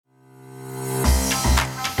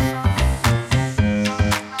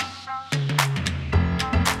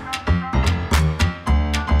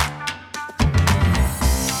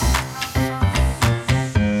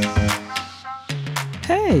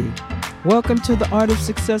Welcome to the Art of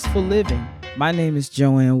Successful Living. My name is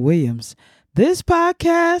Joanne Williams. This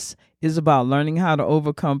podcast is about learning how to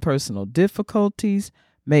overcome personal difficulties,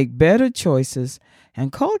 make better choices,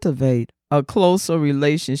 and cultivate a closer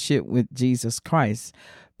relationship with Jesus Christ.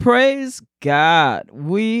 Praise God.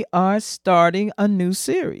 We are starting a new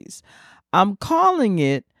series. I'm calling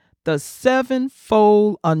it the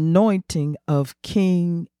Sevenfold Anointing of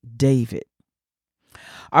King David.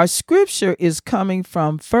 Our scripture is coming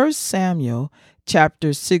from 1 Samuel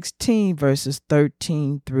chapter 16, verses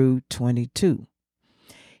 13 through 22.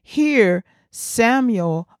 Here,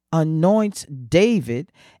 Samuel anoints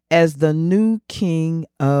David as the new king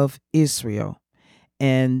of Israel.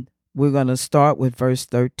 And we're going to start with verse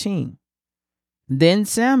 13. Then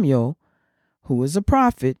Samuel, who is a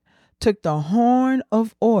prophet, took the horn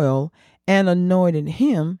of oil and anointed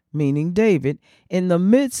him, meaning David, in the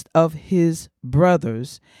midst of his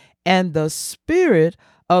brothers. And the Spirit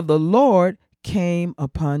of the Lord came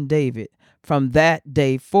upon David from that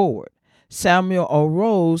day forward. Samuel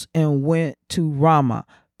arose and went to Ramah.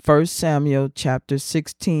 1 Samuel chapter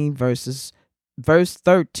 16, verse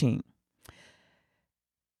 13.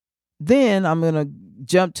 Then I'm going to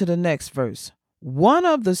jump to the next verse. One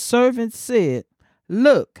of the servants said,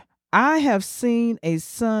 "Look, I have seen a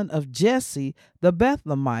son of Jesse the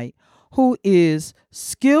Bethlehemite, who is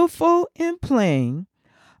skillful in playing,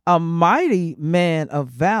 a mighty man of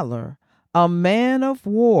valor, a man of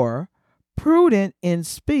war, prudent in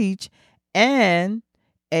speech, and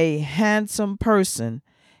a handsome person,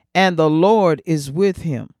 and the Lord is with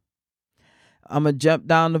him." I'm going to jump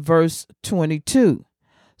down to verse 22.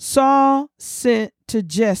 Saul sent to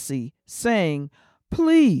Jesse, saying,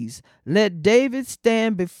 "Please let David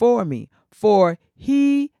stand before me, for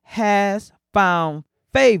he has found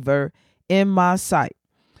favor in my sight."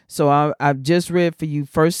 So I've just read for you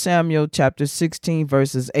 1 Samuel chapter 16,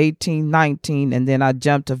 verses 18, 19, and then I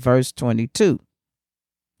jumped to verse 22.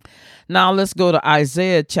 Now let's go to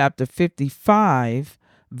Isaiah chapter 55,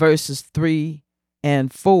 verses 3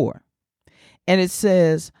 and 4. And it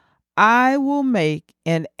says, "I will make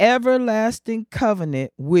an everlasting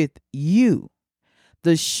covenant with you,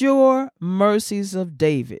 the sure mercies of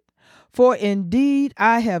David. For indeed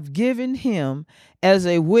I have given him as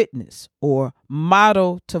a witness," or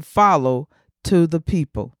model to follow to the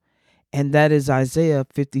people. And that is Isaiah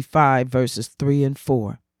 55, verses 3 and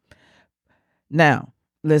 4. Now,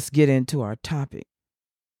 let's get into our topic.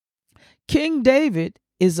 King David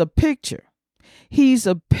is a picture. He's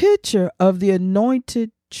a picture of the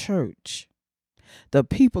Anointed Church, the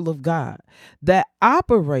people of God that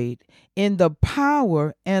operate in the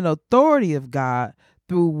power and authority of God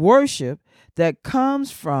through worship that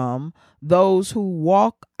comes from those who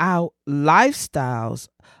walk out lifestyles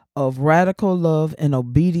of radical love and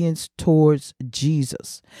obedience towards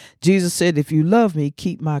Jesus. Jesus said, "If you love me,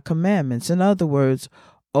 keep my commandments." In other words,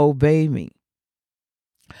 obey me.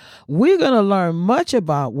 We're going to learn much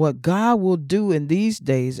about what God will do in these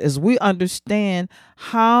days as we understand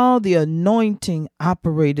how the anointing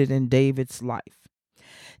operated in David's life.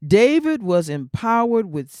 David was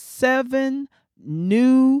empowered with 7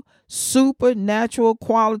 new supernatural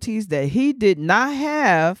qualities that he did not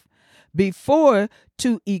have before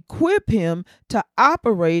to equip him to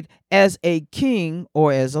operate as a king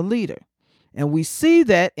or as a leader. And we see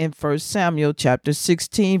that in 1 Samuel chapter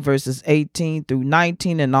 16, verses 18 through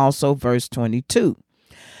 19, and also verse 22.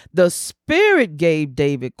 The Spirit gave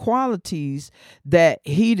David qualities that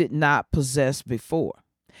he did not possess before.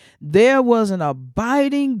 There was an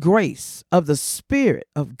abiding grace of the Spirit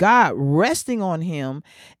of God resting on him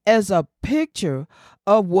as a picture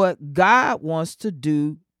of what God wants to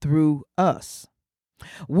do through us.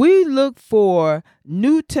 We look for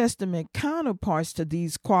New Testament counterparts to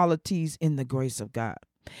these qualities in the grace of God.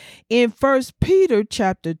 In 1 Peter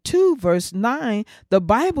chapter 2, verse 9, the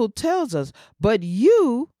Bible tells us, "But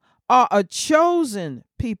you are a chosen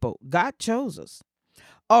people." God chose us.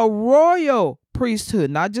 A royal priesthood,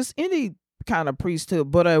 not just any kind of priesthood,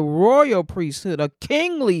 but a royal priesthood, a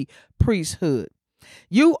kingly priesthood.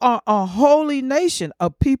 You are a holy nation, a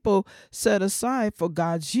people set aside for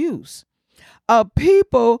God's use. A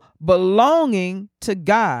people belonging to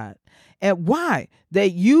God. And why?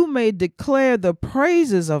 That you may declare the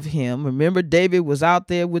praises of him. Remember, David was out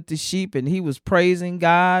there with the sheep and he was praising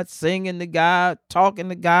God, singing to God, talking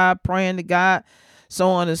to God, praying to God, so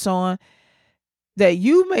on and so on. That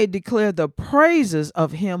you may declare the praises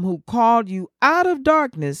of him who called you out of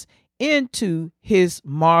darkness into his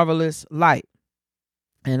marvelous light.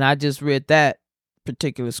 And I just read that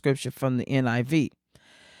particular scripture from the NIV.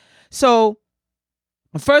 So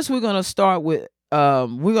first, we're going to start with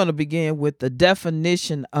we're going to begin with the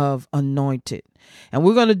definition of anointed. And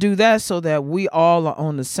we're going to do that so that we all are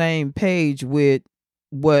on the same page with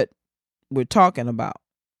what we're talking about.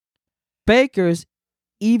 Baker's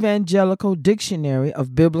Evangelical Dictionary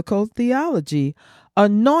of Biblical Theology,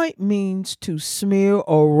 anoint means to smear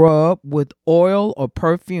or rub with oil or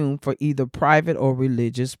perfume for either private or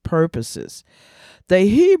religious purposes. The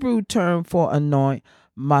Hebrew term for anoint,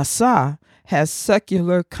 masah, has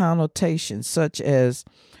secular connotations such as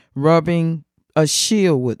rubbing a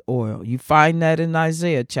shield with oil. You find that in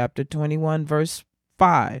Isaiah chapter 21, verse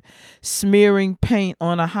 5. Smearing paint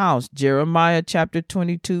on a house, Jeremiah chapter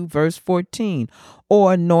 22, verse 14.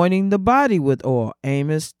 Or anointing the body with oil,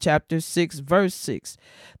 Amos chapter 6, verse 6.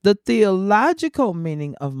 The theological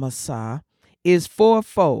meaning of masah is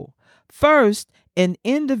fourfold. First, an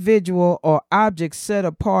individual or object set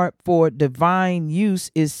apart for divine use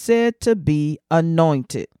is said to be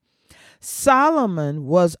anointed. Solomon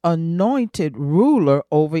was anointed ruler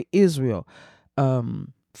over Israel.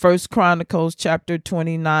 First Chronicles chapter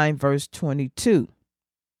 29, verse 22.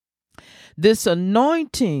 This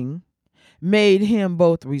anointing made him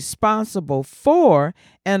both responsible for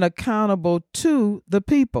and accountable to the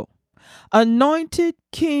people. Anointed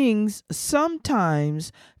kings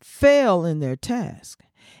sometimes fail in their task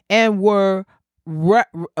and were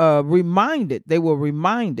reminded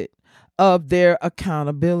of their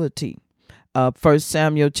accountability. 1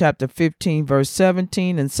 Samuel chapter 15, verse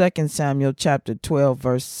 17, and 2 Samuel chapter 12,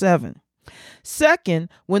 verse 7. Second,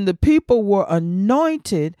 when the people were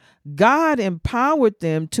anointed, God empowered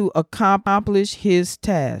them to accomplish his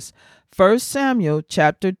task. 1 Samuel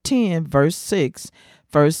chapter 10, verse 6,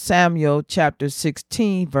 1 Samuel chapter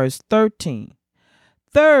 16, verse 13.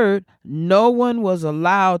 Third, no one was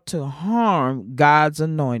allowed to harm God's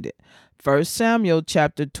anointed. 1 Samuel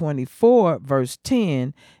chapter 24, verse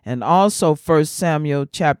 10, and also 1 Samuel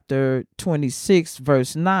chapter 26,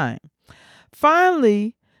 verse 9.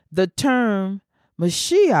 Finally, the term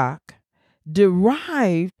Mashiach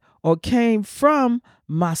derived or came from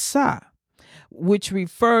Masah, which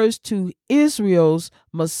refers to Israel's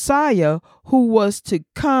Messiah who was to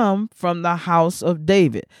come from the house of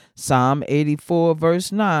David. Psalm 84,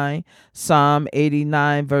 verse 9, Psalm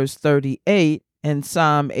 89, verse 38, and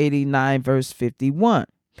Psalm 89, verse 51.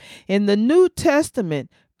 In the New Testament,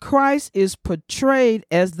 Christ is portrayed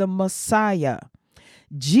as the Messiah.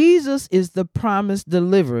 Jesus is the promised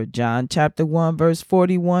deliverer, John chapter 1, verse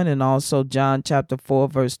 41, and also John chapter 4,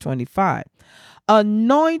 verse 25.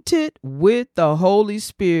 Anointed with the Holy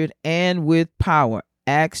Spirit and with power,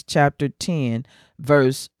 Acts chapter 10,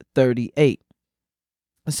 verse 38.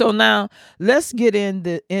 So now let's get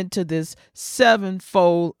into this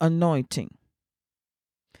sevenfold anointing.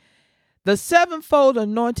 The sevenfold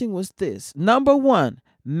anointing was this. Number one,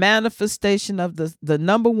 manifestation of the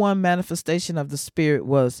number one manifestation of the Spirit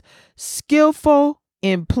was skillful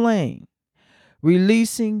in playing,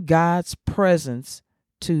 releasing God's presence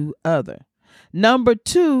to other. Number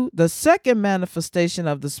two, the second manifestation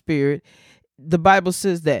of the Spirit, the Bible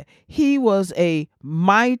says that he was a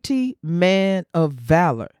mighty man of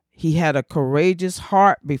valor. He had a courageous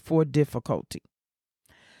heart before difficulty.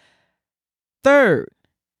 Third,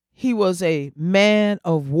 he was a man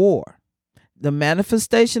of war. The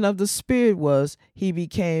manifestation of the Spirit was he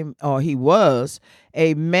was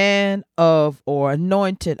a man of, or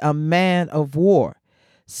anointed a man of war,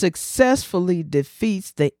 successfully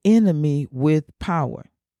defeats the enemy with power.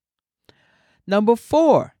 Number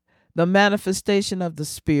four, the manifestation of the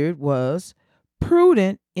Spirit was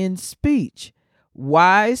prudent in speech,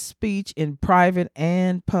 wise speech in private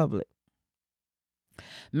and public.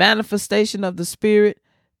 Manifestation of the Spirit,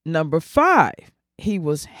 number five, he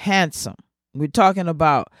was handsome. We're talking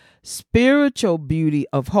about spiritual beauty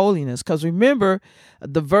of holiness. Because remember,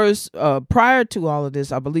 the verse prior to all of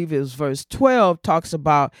this, I believe it was verse 12, talks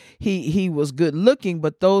about he was good looking,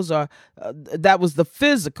 but those are that was the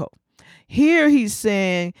physical. Here he's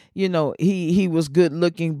saying, he was good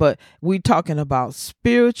looking, but we're talking about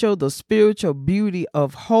the spiritual beauty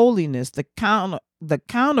of holiness, the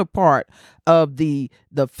counterpart of the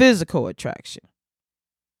physical attraction.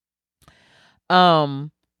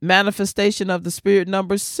 Manifestation of the Spirit,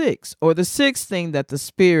 number six, or the sixth thing that the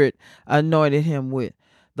Spirit anointed him with.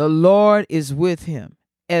 The Lord is with him,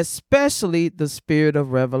 especially the Spirit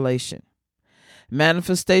of revelation.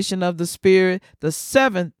 Manifestation of the Spirit, the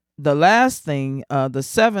seventh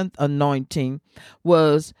anointing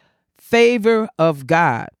was favor of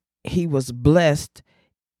God. He was blessed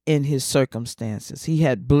in his circumstances. He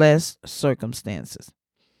had blessed circumstances.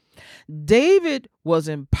 David was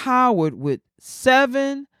empowered with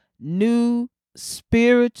 7 new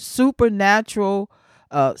seven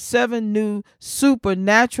new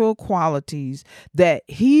supernatural qualities that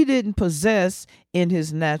he didn't possess in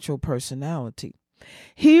his natural personality.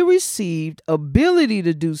 He received ability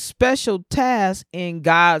to do special tasks in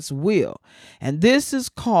God's will, and this is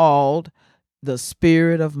called the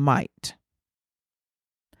spirit of might.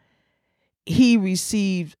 He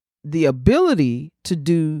received the ability to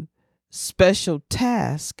do special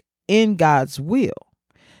tasks in God's will.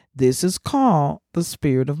 This is called the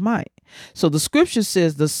spirit of might. So the scripture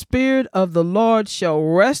says the spirit of the Lord shall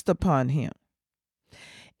rest upon him.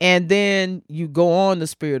 And then you go on the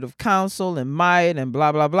spirit of counsel and might and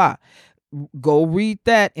blah, blah, blah. Go read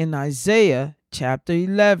that in Isaiah chapter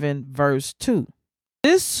 11, verse 2.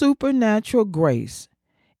 This supernatural grace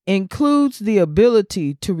includes the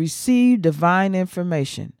ability to receive divine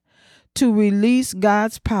information, to release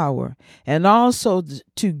God's power, and also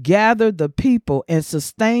to gather the people and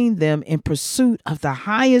sustain them in pursuit of the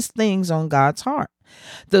highest things on God's heart.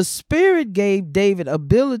 The Spirit gave David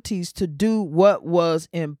abilities to do what was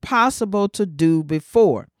impossible to do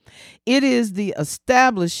before. It is the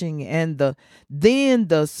establishing and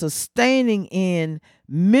the sustaining in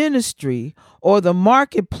ministry or the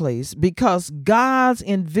marketplace, because God's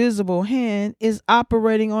invisible hand is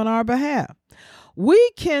operating on our behalf.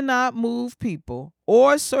 We cannot move people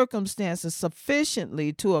or circumstances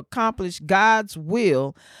sufficiently to accomplish God's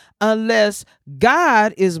will unless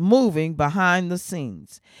God is moving behind the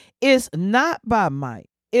scenes. It's not by might.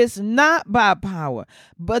 It's not by power,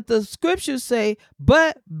 but the scriptures say,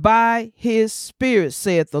 but by his spirit,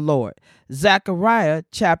 saith the Lord. Zechariah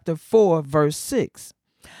chapter 4, verse 6.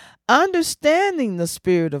 Understanding the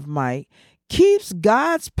spirit of might keeps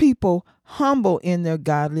God's people humble in their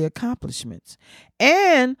godly accomplishments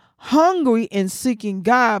and hungry in seeking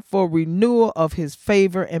God for renewal of his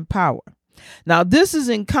favor and power. Now, this is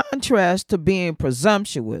in contrast to being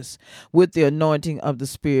presumptuous with the anointing of the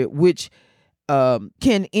Spirit, which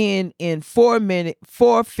can end in forfeiting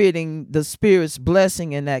the Spirit's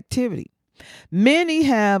blessing and activity. Many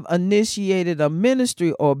have initiated a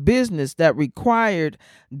ministry or business that required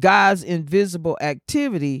God's invisible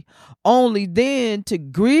activity, only then to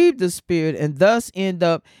grieve the Spirit and thus end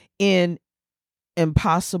up in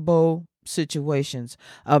impossible situations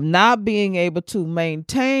of not being able to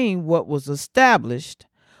maintain what was established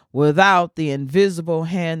without the invisible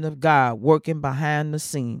hand of God working behind the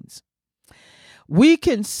scenes. We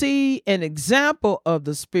can see an example of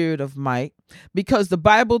the spirit of might because the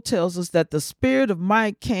Bible tells us that the spirit of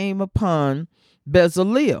might came upon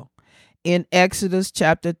Bezalel in Exodus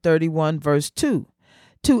chapter 31, verse 2,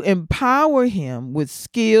 to empower him with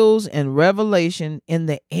skills and revelation in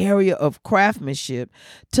the area of craftsmanship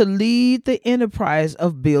to lead the enterprise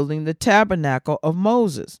of building the tabernacle of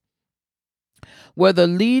Moses. Whether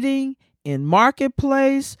leading in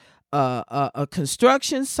marketplace, a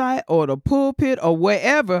construction site, or the pulpit, or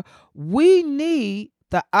wherever, we need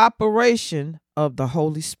the operation of the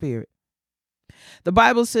Holy Spirit. The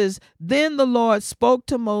Bible says, then the Lord spoke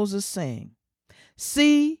to Moses, saying,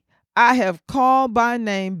 see, I have called by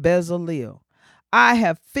name Bezalel. I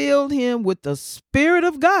have filled him with the Spirit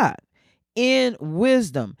of God in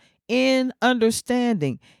wisdom, in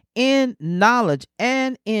understanding, in knowledge,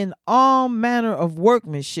 and in all manner of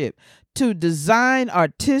workmanship, to design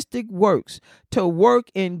artistic works, to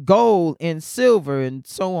work in gold and silver, and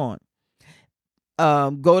so on.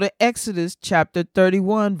 Go to Exodus chapter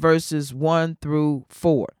 31, verses 1 through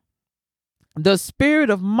 4. The spirit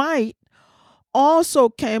of might also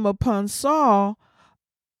came upon Saul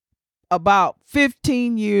about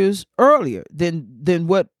 15 years earlier than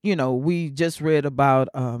what we just read about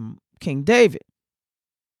King David.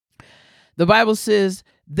 The Bible says,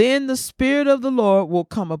 then the Spirit of the Lord will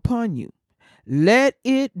come upon you. Let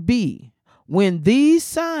it be, when these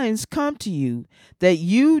signs come to you, that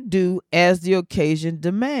you do as the occasion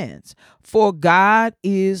demands, for God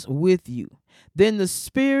is with you. Then the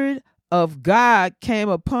Spirit of God came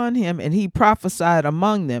upon him, and he prophesied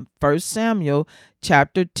among them. 1 Samuel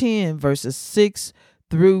chapter 10, verses 6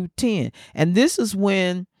 through 10. And this is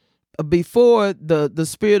when, before the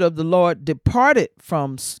Spirit of the Lord departed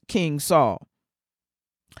from King Saul,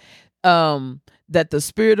 that the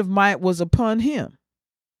spirit of might was upon him.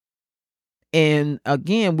 And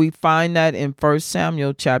again, we find that in 1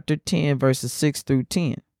 Samuel chapter 10, verses 6 through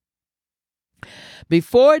 10.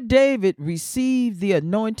 Before David received the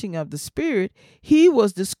anointing of the Spirit, he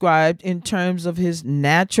was described in terms of his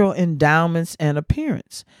natural endowments and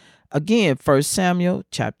appearance. Again, 1 Samuel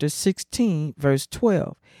chapter 16, verse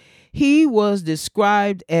 12. He was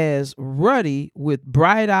described as ruddy with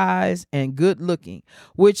bright eyes and good looking,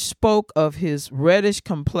 which spoke of his reddish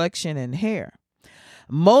complexion and hair.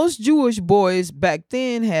 Most Jewish boys back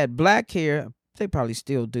then had black hair. They probably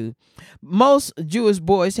still do. Most Jewish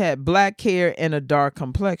boys had black hair and a dark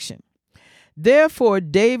complexion. Therefore,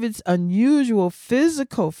 David's unusual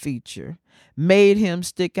physical feature made him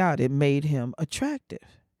stick out. It made him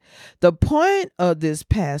attractive. The point of this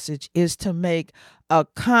passage is to make a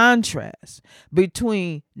contrast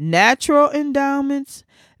between natural endowments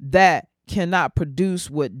that cannot produce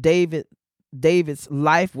what David's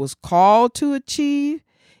life was called to achieve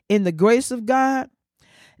in the grace of God.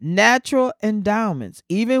 Natural endowments,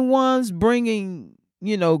 even ones bringing,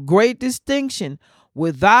 great distinction,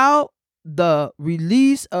 without the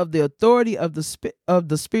release of the authority of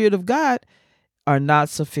the Spirit of God, are not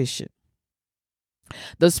sufficient.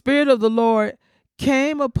 The Spirit of the Lord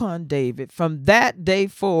came upon David from that day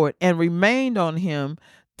forward and remained on him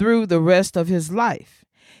through the rest of his life.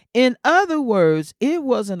 In other words, it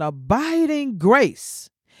was an abiding grace,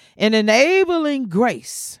 an enabling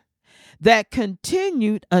grace that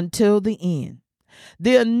continued until the end.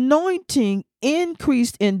 The anointing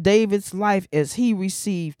increased in David's life as he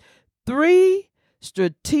received 3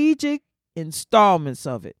 strategic installments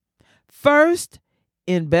of it. First,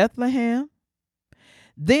 in Bethlehem,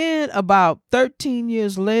 then about 13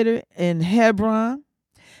 years later in Hebron,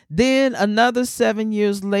 then another 7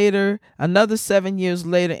 years later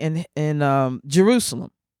in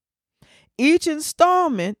Jerusalem. Each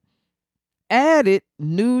installment added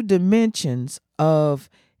new dimensions of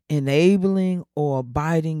enabling or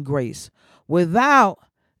abiding grace without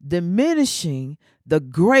diminishing the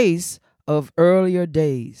grace of earlier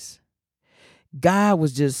days. God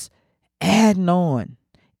was just adding on,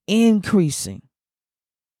 increasing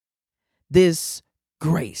this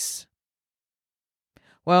grace.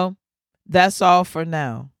 Well, that's all for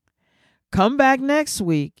now. Come back next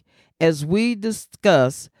week as we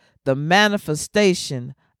discuss the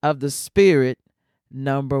manifestation of the Spirit,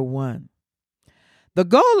 number 1. The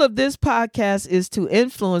goal of this podcast is to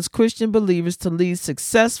influence Christian believers to lead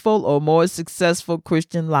successful or more successful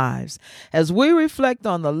Christian lives as we reflect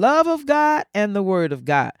on the love of God and the Word of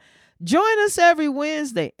God. Join us every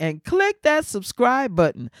Wednesday and click that subscribe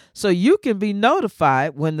button so you can be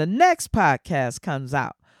notified when the next podcast comes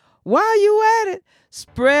out. While you at it,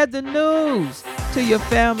 spread the news to your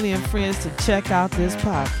family and friends to check out this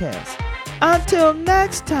podcast. Until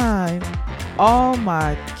next time, all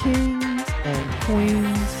my kings and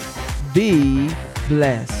queens, be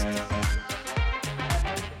blessed.